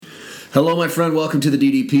Hello, my friend. Welcome to the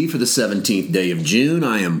DDP for the 17th day of June.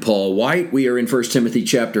 I am Paul White. We are in 1 Timothy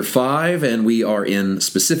chapter 5, and we are in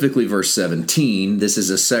specifically verse 17. This is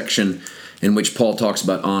a section in which Paul talks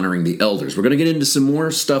about honoring the elders. We're going to get into some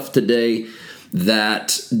more stuff today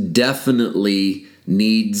that definitely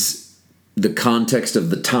needs the context of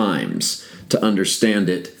the times to understand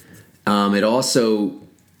it. It also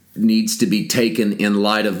needs to be taken in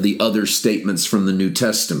light of the other statements from the New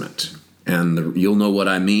Testament. And you'll know what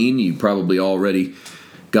I mean. You probably already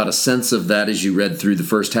got a sense of that as you read through the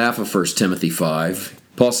first half of 1 Timothy 5.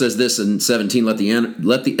 Paul says this in 17,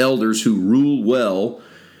 let the elders who rule well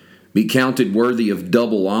be counted worthy of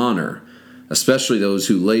double honor, especially those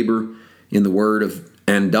who labor in the word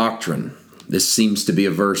and doctrine. This seems to be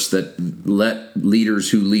a verse that let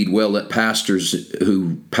leaders who lead well, let pastors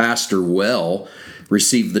who pastor well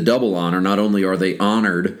receive the double honor. Not only are they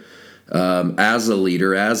honored as a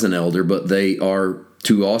leader, as an elder, but they are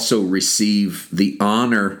to also receive the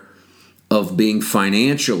honor of being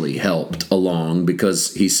financially helped along,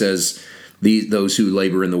 because he says those who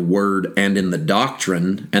labor in the word and in the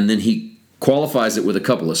doctrine, and then he qualifies it with a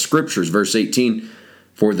couple of scriptures. Verse 18,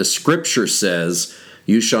 for the scripture says,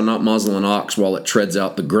 you shall not muzzle an ox while it treads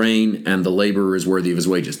out the grain, and the laborer is worthy of his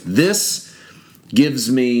wages. This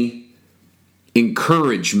gives me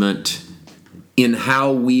encouragement in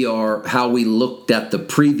how we looked at the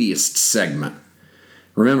previous segment.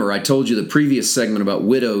 Remember, I told you the previous segment about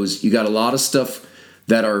widows, you got a lot of stuff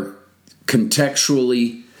that are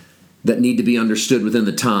contextually that need to be understood within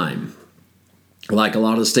the time. Like a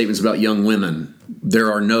lot of the statements about young women,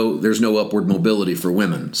 there's no upward mobility for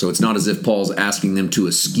women. So it's not as if Paul's asking them to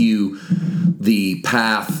eschew the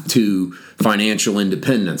path to financial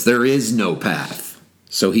independence. There is no path.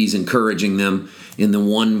 So he's encouraging them in the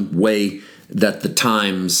one way that the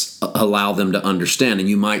times allow them to understand. And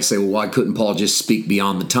you might say, well, why couldn't Paul just speak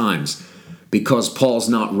beyond the times? Because Paul's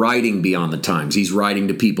not writing beyond the times. He's writing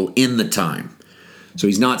to people in the time. So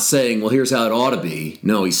he's not saying, well, here's how it ought to be.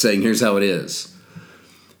 No, he's saying, here's how it is.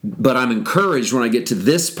 But I'm encouraged when I get to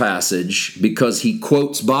this passage because he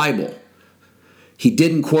quotes Bible. He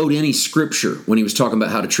didn't quote any scripture when he was talking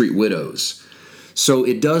about how to treat widows. So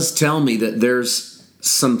it does tell me that there's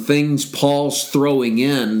some things Paul's throwing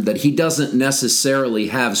in that he doesn't necessarily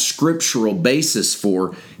have scriptural basis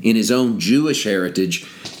for in his own Jewish heritage.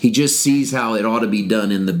 He just sees how it ought to be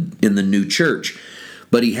done in the new church.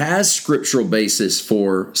 But he has scriptural basis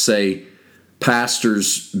for, say,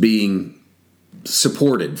 pastors being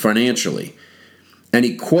supported financially. And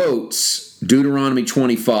he quotes Deuteronomy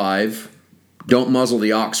 25, don't muzzle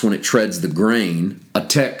the ox when it treads the grain, a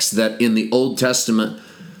text that in the Old Testament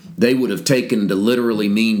they would have taken to literally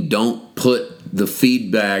mean don't put the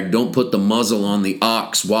feed bag, don't put the muzzle on the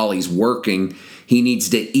ox while he's working. He needs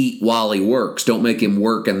to eat while he works. Don't make him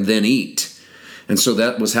work and then eat. And so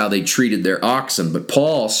that was how they treated their oxen. But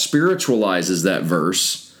Paul spiritualizes that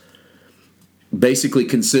verse, basically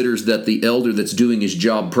considers that the elder that's doing his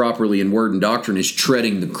job properly in word and doctrine is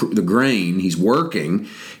treading the grain. He's working.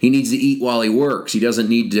 He needs to eat while he works. He doesn't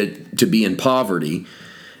need to be in poverty.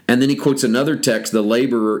 And then he quotes another text, the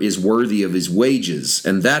laborer is worthy of his wages.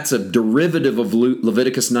 And that's a derivative of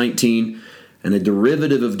Leviticus 19 and a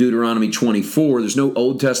derivative of Deuteronomy 24. There's no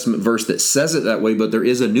Old Testament verse that says it that way, but there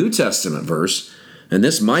is a New Testament verse. And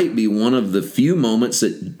this might be one of the few moments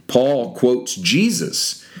that Paul quotes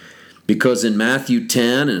Jesus. Because in Matthew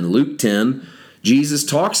 10 and Luke 10, Jesus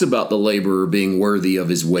talks about the laborer being worthy of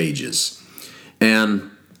his wages. And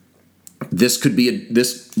this could be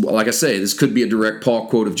this could be a direct Paul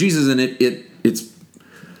quote of Jesus, and it's.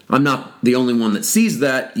 I'm not the only one that sees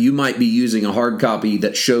that. You might be using a hard copy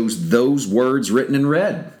that shows those words written in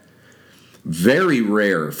red. Very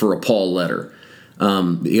rare for a Paul letter.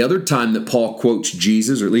 The other time that Paul quotes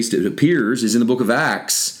Jesus, or at least it appears, is in the book of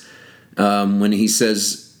Acts, when he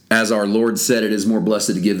says, "As our Lord said, it is more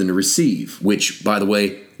blessed to give than to receive," which, by the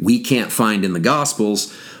way, we can't find in the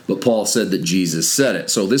Gospels. But Paul said that Jesus said it.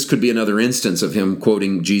 So this could be another instance of him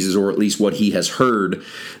quoting Jesus, or at least what he has heard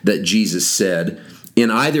that Jesus said. In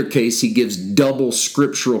either case, he gives double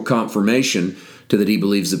scriptural confirmation to that he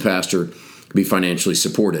believes the pastor to be financially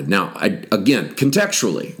supported. Now, again,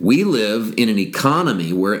 contextually, we live in an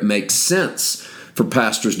economy where it makes sense for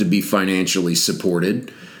pastors to be financially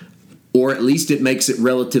supported, or at least it makes it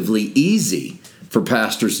relatively easy for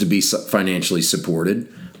pastors to be financially supported.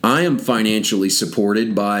 I am financially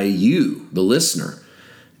supported by you, the listener,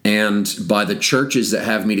 and by the churches that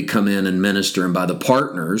have me to come in and minister, and by the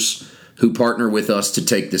partners who partner with us to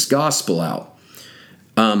take this gospel out.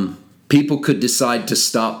 People could decide to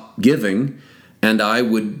stop giving, and I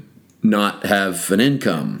would not have an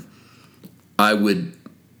income. I would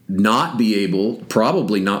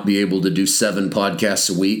probably not be able to do 7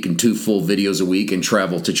 podcasts a week and 2 full videos a week and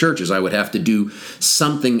travel to churches. I would have to do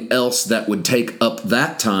something else that would take up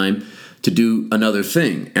that time to do another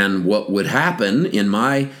thing. And what would happen in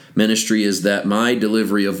my ministry is that my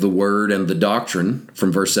delivery of the word and the doctrine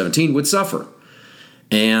from verse 17 would suffer.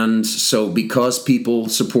 And so because people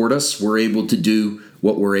support us, we're able to do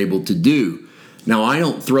what we're able to do. Now, I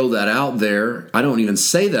don't throw that out there. I don't even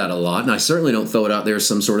say that a lot, and I certainly don't throw it out there as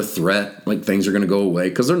some sort of threat, like things are going to go away,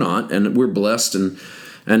 because they're not, and we're blessed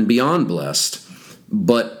and beyond blessed.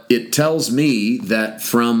 But it tells me that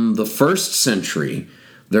from the first century,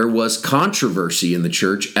 there was controversy in the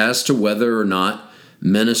church as to whether or not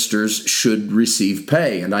ministers should receive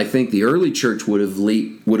pay. And I think the early church would have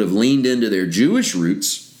leaned into their Jewish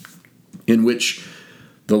roots, in which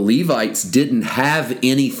the Levites didn't have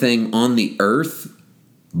anything on the earth,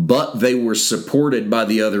 but they were supported by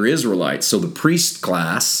the other Israelites. So the priest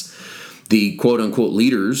class, the quote-unquote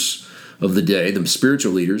leaders of the day, the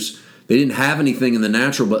spiritual leaders, they didn't have anything in the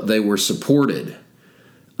natural, but they were supported.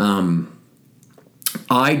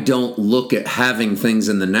 I don't look at having things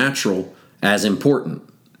in the natural as important.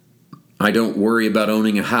 I don't worry about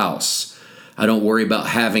owning a house. I don't worry about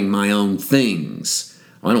having my own things.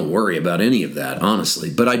 I don't worry about any of that, honestly.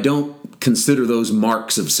 But I don't consider those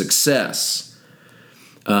marks of success.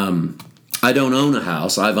 I don't own a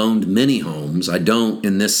house. I've owned many homes. I don't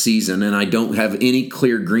in this season, and I don't have any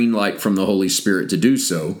clear green light from the Holy Spirit to do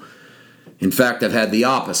so. In fact, I've had the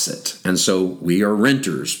opposite. And so we are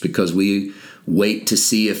renters because we wait to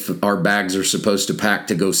see if our bags are supposed to pack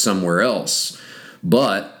to go somewhere else.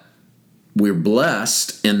 But we're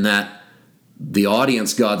blessed in that the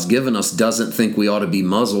audience God's given us doesn't think we ought to be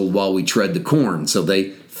muzzled while we tread the corn. So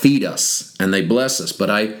they feed us and they bless us.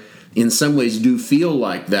 But I, in some ways, do feel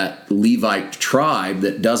like that Levite tribe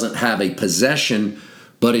that doesn't have a possession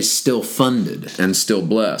but is still funded and still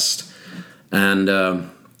blessed.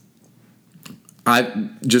 And I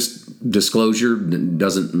just, disclosure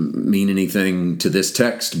doesn't mean anything to this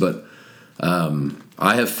text, but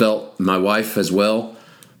I have felt, my wife as well,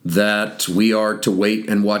 that we are to wait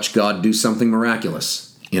and watch God do something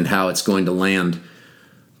miraculous in how it's going to land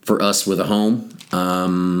for us with a home.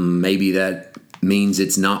 Maybe that means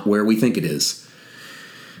it's not where we think it is.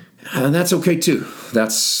 And that's okay too.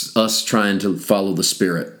 That's us trying to follow the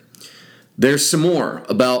Spirit. There's some more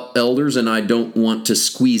about elders, and I don't want to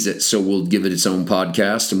squeeze it, so we'll give it its own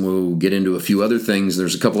podcast, and we'll get into a few other things.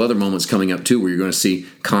 There's a couple other moments coming up too where you're going to see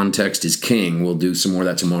context is king. We'll do some more of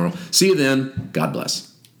that tomorrow. See you then. God bless.